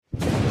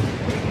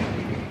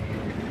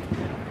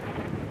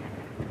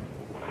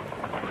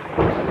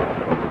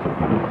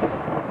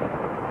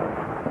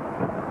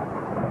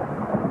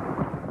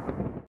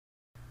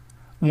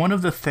One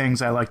of the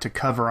things I like to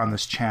cover on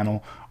this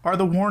channel are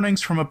the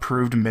warnings from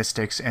approved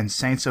mystics and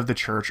saints of the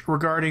church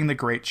regarding the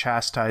great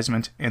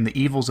chastisement and the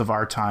evils of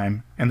our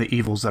time and the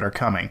evils that are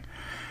coming.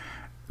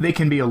 They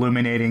can be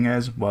illuminating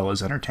as well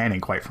as entertaining,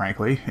 quite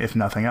frankly, if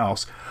nothing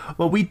else.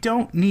 But we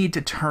don't need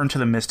to turn to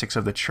the mystics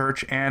of the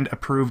church and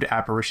approved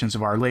apparitions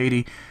of Our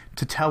Lady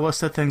to tell us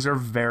that things are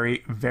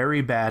very,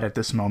 very bad at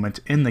this moment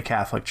in the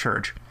Catholic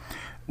Church.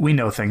 We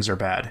know things are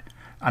bad.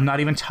 I'm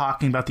not even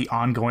talking about the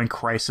ongoing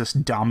crisis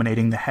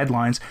dominating the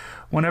headlines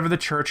whenever the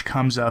church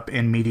comes up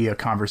in media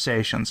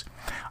conversations.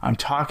 I'm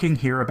talking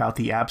here about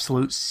the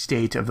absolute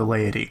state of the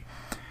laity.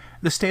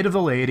 The state of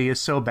the laity is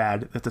so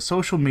bad that the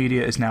social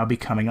media is now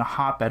becoming a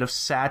hotbed of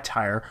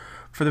satire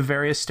for the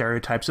various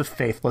stereotypes of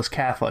faithless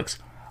Catholics,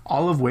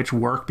 all of which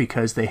work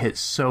because they hit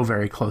so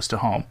very close to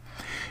home.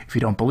 If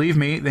you don't believe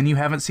me, then you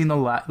haven't seen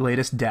the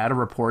latest data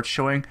reports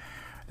showing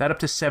that up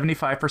to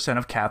 75%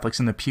 of Catholics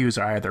in the pews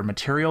are either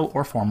material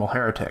or formal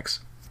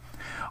heretics.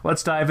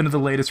 Let's dive into the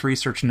latest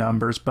research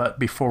numbers, but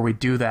before we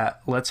do that,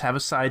 let's have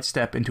a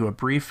sidestep into a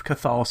brief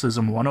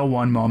Catholicism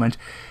 101 moment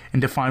and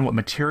define what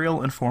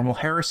material and formal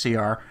heresy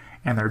are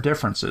and their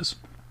differences.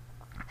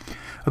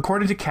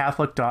 According to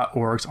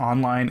Catholic.org's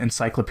online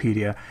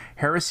encyclopedia,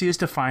 heresy is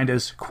defined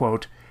as,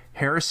 quote,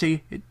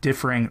 heresy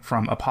differing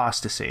from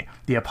apostasy.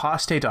 The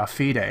apostate a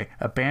fide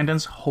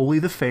abandons wholly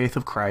the faith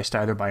of Christ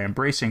either by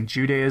embracing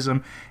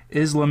Judaism,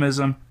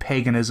 Islamism,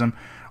 paganism,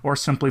 or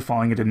simply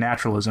falling into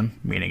naturalism,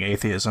 meaning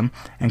atheism,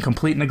 and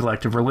complete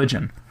neglect of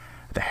religion.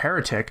 The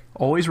heretic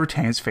always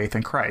retains faith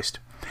in Christ.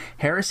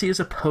 Heresy is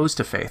opposed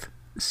to faith,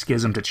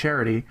 schism to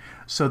charity,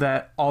 so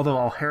that although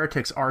all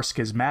heretics are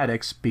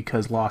schismatics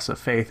because loss of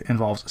faith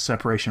involves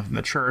separation from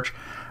the church,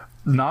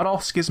 not all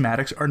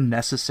schismatics are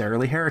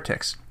necessarily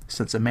heretics,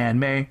 since a man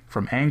may,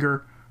 from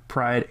anger,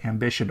 pride,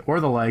 ambition,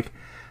 or the like,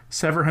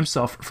 sever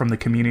himself from the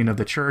communion of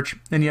the church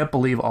and yet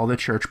believe all the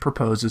church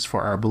proposes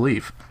for our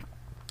belief.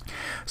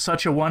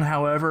 Such a one,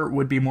 however,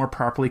 would be more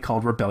properly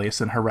called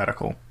rebellious and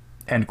heretical.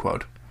 End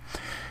quote.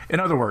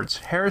 In other words,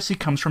 heresy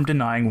comes from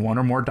denying one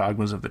or more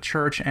dogmas of the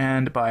church,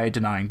 and by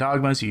denying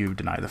dogmas, you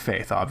deny the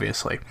faith,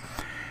 obviously.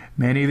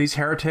 Many of these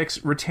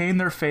heretics retain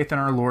their faith in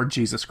our Lord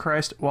Jesus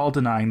Christ while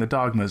denying the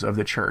dogmas of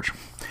the church.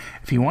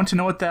 If you want to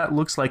know what that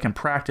looks like in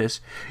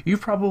practice, you've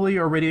probably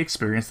already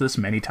experienced this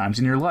many times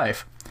in your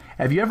life.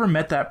 Have you ever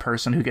met that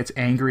person who gets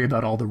angry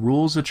about all the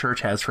rules the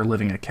church has for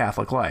living a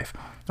Catholic life,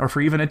 or for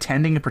even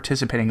attending and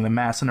participating in the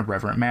Mass in a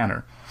reverent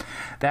manner?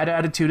 That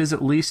attitude is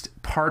at least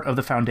part of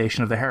the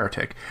foundation of the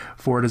heretic,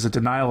 for it is a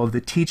denial of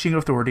the teaching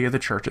authority of the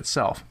church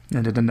itself,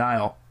 and a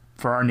denial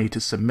for our need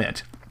to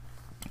submit.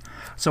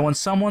 So when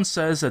someone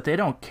says that they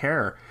don't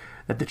care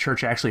that the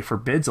church actually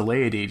forbids a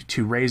laity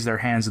to raise their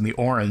hands in the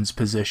orans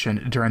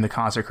position during the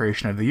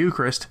consecration of the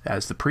Eucharist,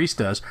 as the priest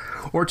does,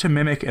 or to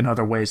mimic in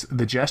other ways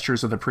the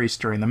gestures of the priest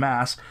during the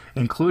Mass,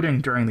 including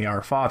during the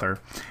Our Father,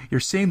 you're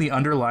seeing the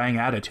underlying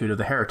attitude of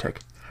the heretic.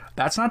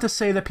 That's not to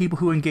say that people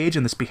who engage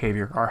in this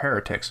behavior are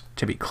heretics,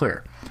 to be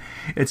clear.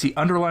 It's the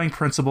underlying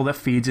principle that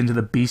feeds into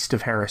the beast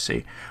of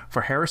heresy,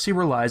 for heresy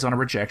relies on a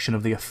rejection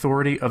of the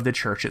authority of the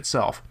church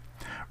itself.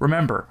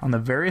 Remember, on the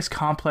various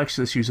complex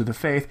issues of the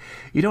faith,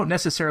 you don't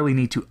necessarily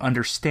need to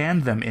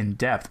understand them in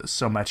depth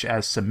so much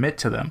as submit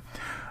to them,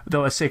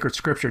 though as sacred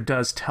scripture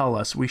does tell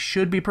us, we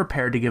should be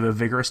prepared to give a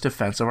vigorous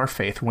defense of our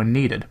faith when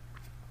needed.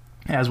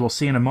 As we'll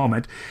see in a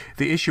moment,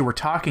 the issue we're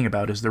talking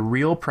about is the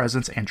real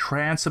presence and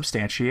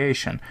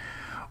transubstantiation,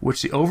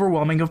 which the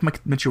overwhelming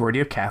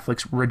majority of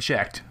Catholics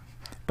reject.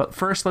 But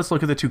first, let's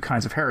look at the two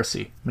kinds of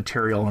heresy,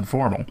 material and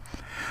formal.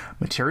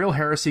 Material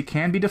heresy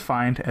can be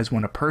defined as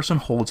when a person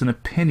holds an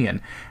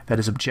opinion that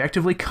is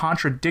objectively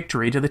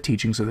contradictory to the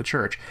teachings of the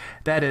Church.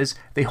 That is,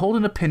 they hold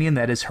an opinion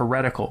that is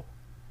heretical,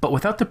 but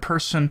without the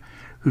person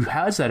who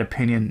has that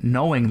opinion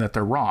knowing that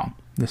they're wrong.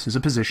 This is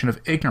a position of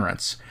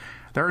ignorance.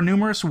 There are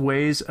numerous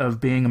ways of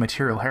being a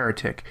material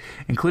heretic,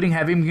 including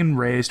having been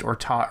raised or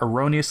taught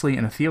erroneously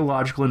in a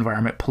theological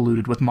environment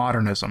polluted with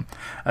modernism,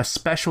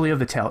 especially of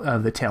the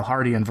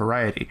Teilhardian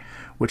variety,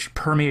 which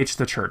permeates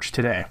the church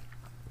today.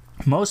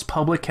 Most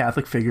public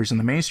Catholic figures in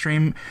the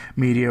mainstream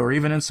media or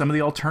even in some of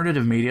the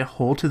alternative media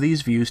hold to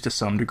these views to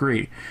some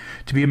degree.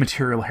 To be a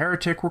material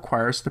heretic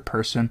requires the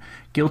person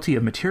guilty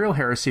of material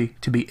heresy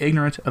to be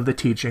ignorant of the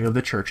teaching of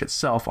the church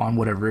itself on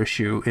whatever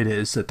issue it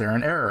is that they're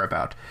in error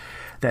about.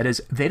 That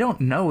is, they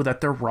don't know that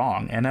they're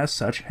wrong, and as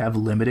such have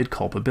limited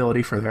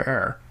culpability for their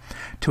error.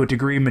 To a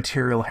degree,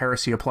 material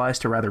heresy applies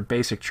to rather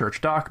basic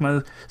church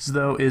dogmas,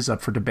 though is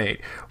up for debate,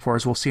 for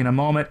as we'll see in a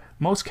moment,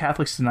 most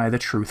Catholics deny the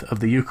truth of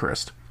the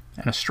Eucharist.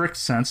 In a strict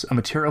sense, a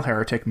material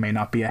heretic may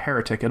not be a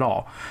heretic at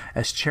all,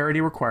 as charity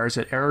requires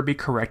that error be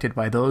corrected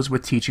by those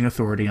with teaching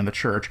authority in the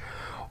church,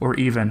 or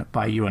even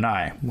by you and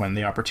I, when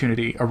the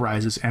opportunity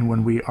arises and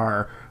when we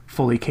are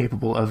fully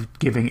capable of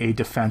giving a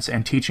defense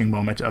and teaching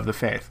moment of the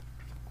faith.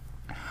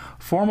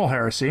 Formal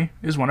heresy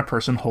is when a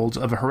person holds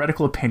of a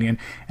heretical opinion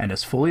and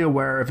is fully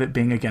aware of it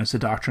being against the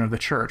doctrine of the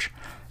Church.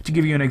 To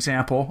give you an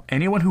example,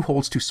 anyone who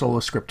holds to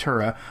sola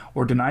scriptura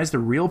or denies the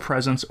real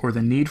presence or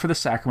the need for the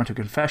sacrament of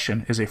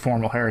confession is a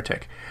formal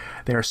heretic.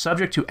 They are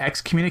subject to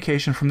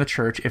excommunication from the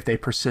Church if they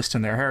persist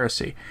in their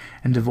heresy,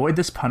 and to avoid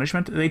this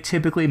punishment, they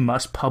typically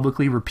must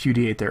publicly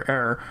repudiate their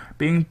error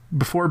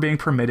before being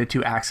permitted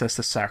to access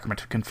the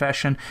sacrament of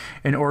confession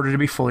in order to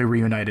be fully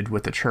reunited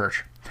with the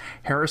Church.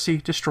 Heresy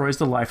destroys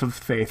the life of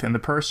faith in the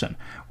person,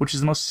 which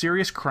is the most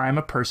serious crime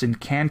a person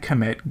can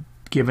commit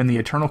given the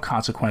eternal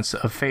consequence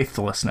of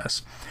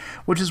faithlessness,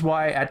 which is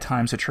why at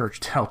times the Church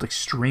dealt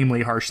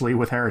extremely harshly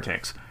with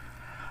heretics.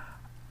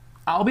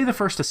 I'll be the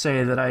first to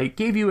say that I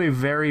gave you a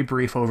very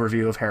brief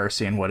overview of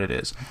heresy and what it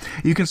is.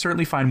 You can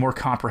certainly find more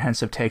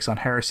comprehensive takes on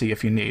heresy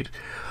if you need,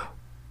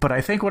 but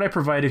I think what I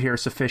provided here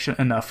is sufficient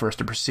enough for us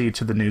to proceed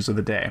to the news of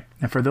the day.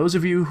 And for those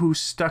of you who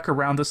stuck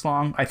around this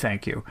long, I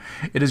thank you.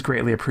 It is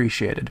greatly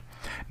appreciated.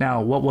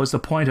 Now, what was the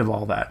point of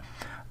all that?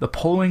 The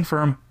polling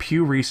firm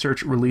Pew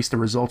Research released the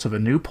results of a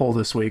new poll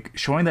this week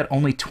showing that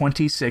only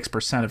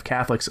 26% of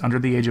Catholics under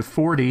the age of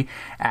 40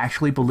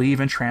 actually believe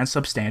in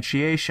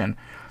transubstantiation.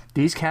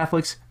 These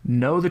Catholics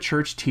know the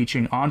Church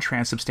teaching on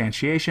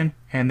transubstantiation,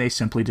 and they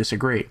simply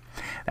disagree.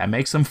 That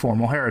makes them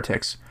formal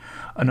heretics.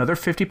 Another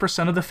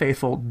 50% of the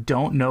faithful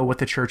don't know what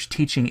the Church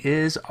teaching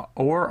is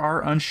or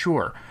are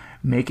unsure,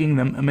 making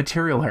them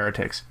material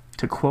heretics.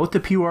 To quote the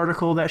Pew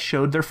article that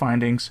showed their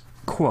findings,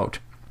 quote,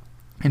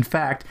 in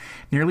fact,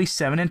 nearly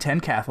 7 in 10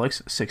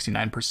 Catholics,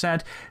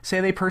 69%, say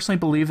they personally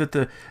believe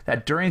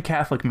that during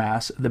Catholic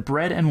Mass, the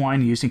bread and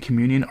wine used in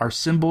communion are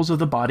symbols of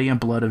the body and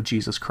blood of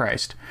Jesus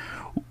Christ.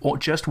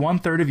 Just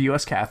 1/3 of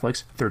U.S.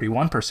 Catholics,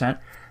 31%,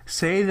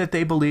 say that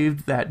they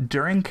believe that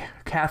during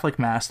Catholic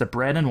Mass, the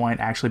bread and wine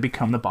actually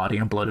become the body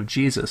and blood of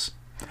Jesus.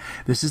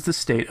 This is the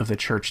state of the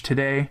Church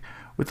today,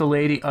 with the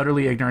laity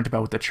utterly ignorant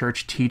about what the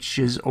Church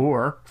teaches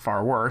or,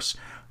 far worse,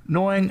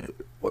 knowing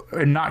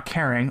and not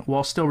caring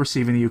while still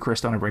receiving the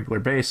Eucharist on a regular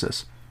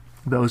basis.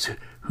 Those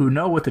who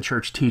know what the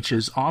Church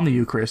teaches on the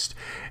Eucharist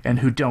and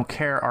who don't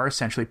care are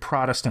essentially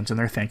Protestants in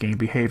their thinking and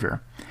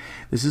behavior.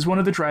 This is one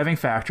of the driving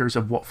factors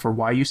for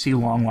why you see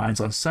long lines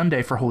on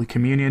Sunday for Holy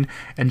Communion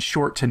and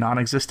short to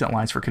non-existent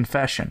lines for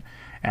confession,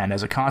 and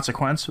as a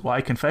consequence, why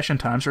confession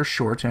times are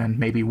short and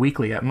maybe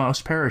weekly at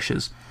most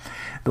parishes.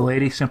 The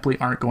laity simply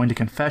aren't going to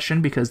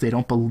confession because they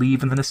don't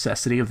believe in the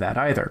necessity of that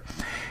either.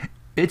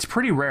 It's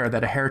pretty rare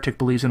that a heretic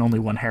believes in only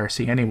one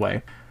heresy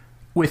anyway,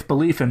 with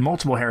belief in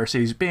multiple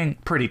heresies being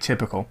pretty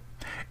typical.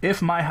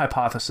 If my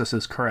hypothesis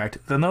is correct,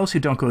 then those who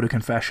don't go to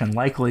confession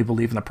likely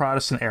believe in the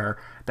Protestant error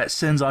that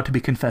sins ought to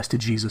be confessed to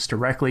Jesus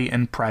directly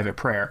in private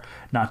prayer,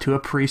 not to a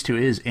priest who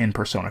is in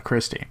persona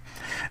Christi.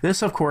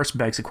 This, of course,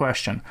 begs the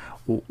question,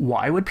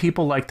 why would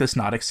people like this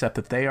not accept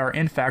that they are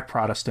in fact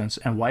Protestants,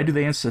 and why do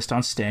they insist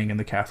on staying in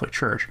the Catholic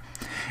Church?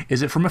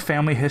 Is it from a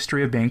family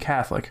history of being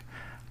Catholic?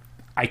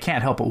 I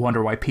can't help but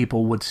wonder why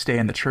people would stay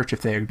in the Church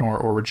if they ignore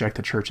or reject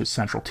the Church's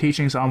central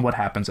teachings on what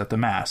happens at the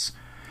Mass.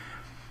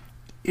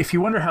 If you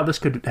wonder how this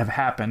could have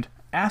happened,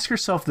 ask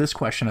yourself this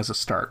question as a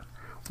start.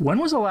 When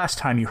was the last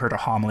time you heard a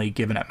homily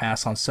given at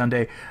Mass on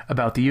Sunday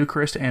about the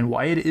Eucharist and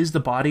why it is the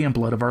body and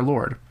blood of our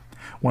Lord?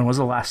 When was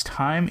the last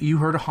time you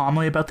heard a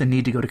homily about the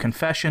need to go to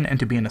confession and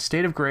to be in a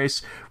state of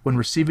grace when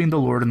receiving the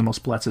Lord in the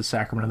most blessed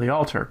sacrament of the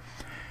altar?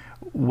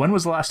 When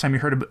was the last time you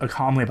heard a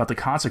homily about the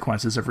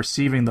consequences of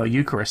receiving the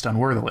Eucharist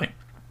unworthily?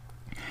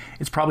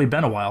 It's probably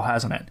been a while,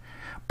 hasn't it?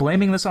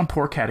 Blaming this on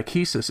poor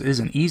catechesis is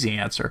an easy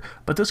answer,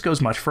 but this goes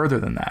much further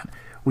than that.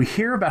 We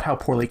hear about how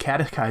poorly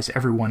catechized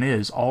everyone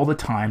is all the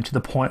time to the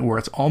point where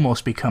it's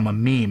almost become a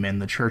meme in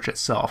the Church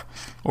itself,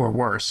 or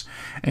worse,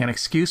 an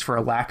excuse for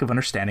a lack of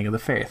understanding of the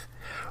faith.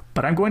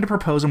 But I'm going to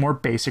propose a more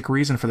basic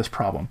reason for this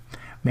problem.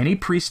 Many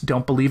priests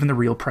don't believe in the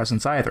real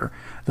presence either,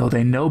 though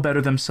they know better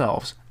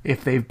themselves.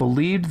 If they've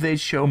believed, they'd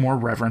show more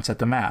reverence at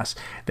the Mass.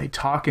 They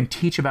talk and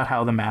teach about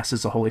how the Mass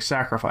is a holy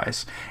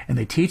sacrifice, and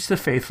they teach the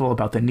faithful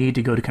about the need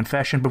to go to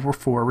confession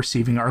before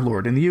receiving our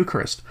Lord in the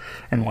Eucharist.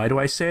 And why do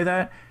I say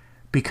that?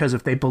 Because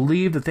if they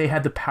believed that they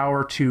had the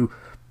power to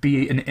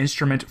be an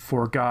instrument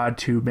for God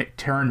to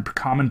turn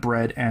common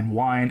bread and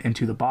wine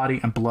into the body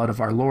and blood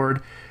of our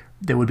Lord,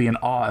 they would be in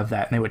awe of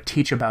that, and they would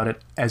teach about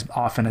it as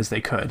often as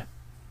they could,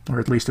 or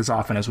at least as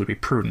often as would be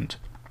prudent.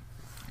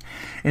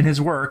 In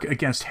his work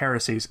Against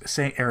Heresies,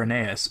 St.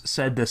 Irenaeus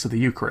said this of the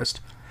Eucharist,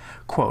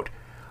 quote,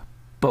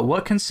 "But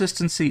what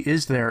consistency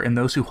is there in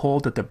those who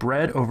hold that the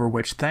bread over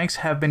which thanks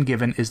have been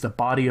given is the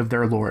body of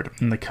their Lord,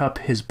 and the cup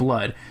his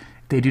blood?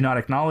 They do not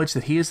acknowledge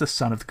that he is the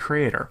Son of the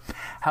Creator.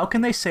 How can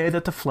they say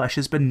that the flesh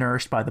has been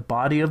nourished by the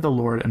body of the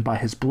Lord and by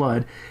his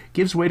blood,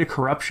 gives way to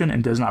corruption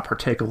and does not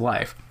partake of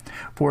life?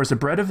 For as the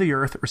bread of the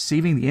earth,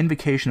 receiving the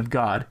invocation of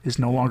God, is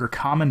no longer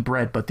common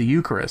bread but the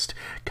Eucharist,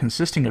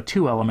 consisting of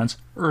two elements,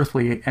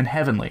 earthly and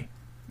heavenly."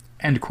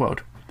 End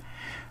quote.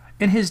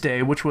 In his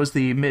day, which was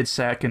the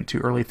mid-2nd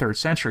to early 3rd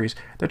centuries,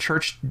 the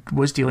Church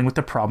was dealing with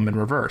the problem in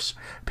reverse.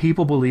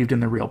 People believed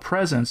in the real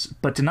presence,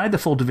 but denied the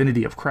full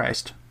divinity of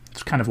Christ.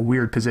 It's kind of a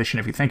weird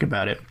position if you think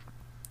about it.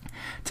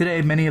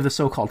 Today, many of the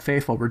so-called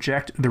faithful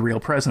reject the real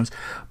presence,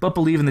 but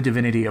believe in the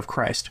divinity of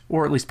Christ,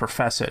 or at least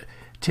profess it,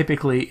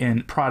 typically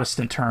in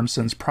Protestant terms,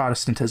 since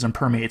Protestantism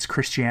permeates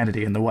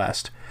Christianity in the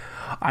West.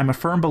 I'm a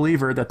firm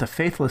believer that the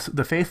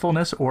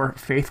faithfulness or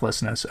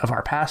faithlessness of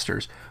our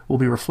pastors will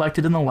be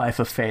reflected in the life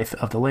of faith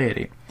of the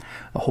laity.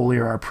 The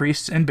holier our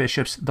priests and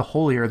bishops, the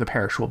holier the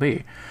parish will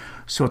be.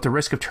 So at the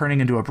risk of turning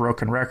into a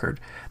broken record,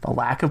 the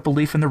lack of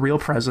belief in the real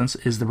presence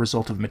is the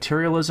result of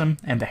materialism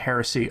and the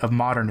heresy of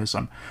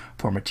modernism.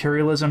 For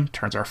materialism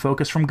turns our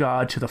focus from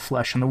God to the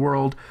flesh and the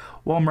world,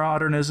 while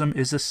modernism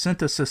is a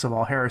synthesis of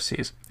all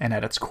heresies, and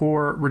at its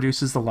core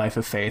reduces the life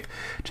of faith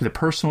to the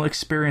personal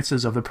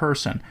experiences of the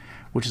person,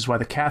 which is why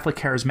the Catholic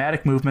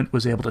charismatic movement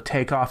was able to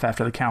take off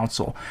after the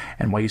council,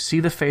 and why you see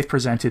the faith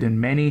presented in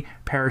many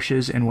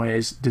parishes in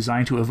ways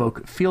designed to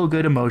evoke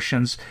feel-good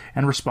emotions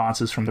and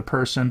responses from the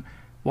person,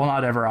 while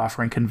not ever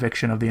offering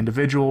conviction of the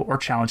individual or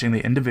challenging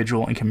the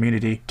individual and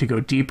community to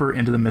go deeper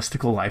into the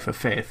mystical life of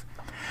faith.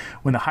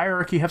 When the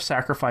hierarchy have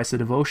sacrificed the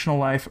devotional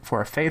life for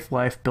a faith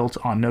life built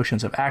on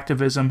notions of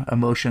activism,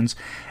 emotions,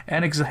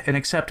 and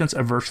acceptance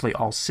of virtually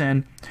all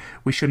sin,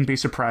 we shouldn't be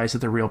surprised that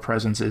the real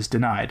presence is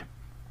denied.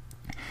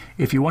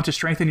 If you want to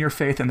strengthen your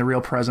faith in the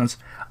real presence,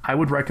 I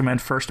would recommend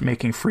first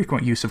making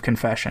frequent use of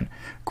confession.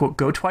 Quote,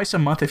 go twice a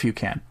month if you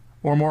can,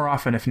 or more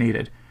often if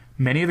needed.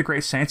 Many of the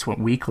great saints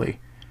went weekly.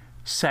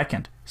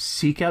 Second,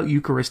 seek out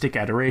Eucharistic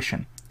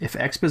adoration. If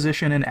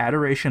exposition and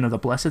adoration of the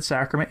Blessed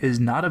Sacrament is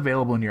not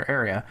available in your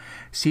area,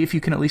 see if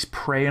you can at least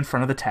pray in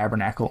front of the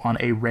tabernacle on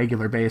a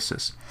regular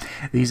basis.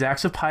 These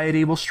acts of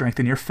piety will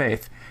strengthen your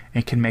faith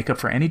and can make up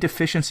for any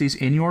deficiencies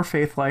in your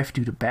faith life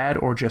due to bad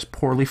or just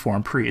poorly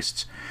formed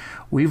priests.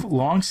 We've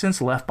long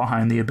since left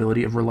behind the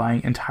ability of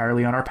relying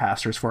entirely on our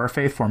pastors for our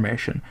faith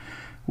formation,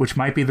 which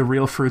might be the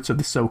real fruits of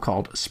the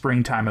so-called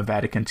springtime of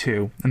Vatican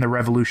II and the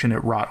revolution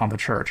it wrought on the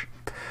Church.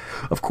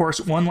 Of course,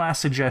 one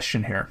last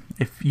suggestion here.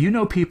 If you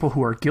know people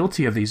who are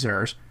guilty of these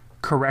errors,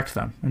 correct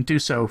them, and do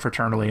so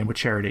fraternally and with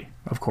charity,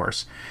 of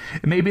course.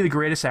 It may be the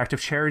greatest act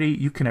of charity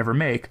you can ever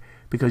make,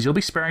 because you'll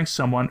be sparing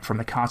someone from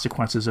the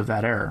consequences of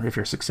that error if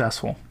you're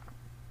successful.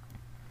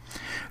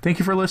 Thank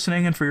you for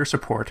listening and for your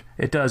support.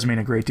 It does mean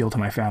a great deal to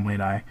my family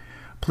and I.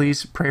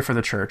 Please pray for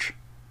the Church.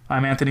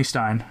 I'm Anthony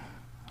Stein.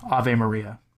 Ave Maria.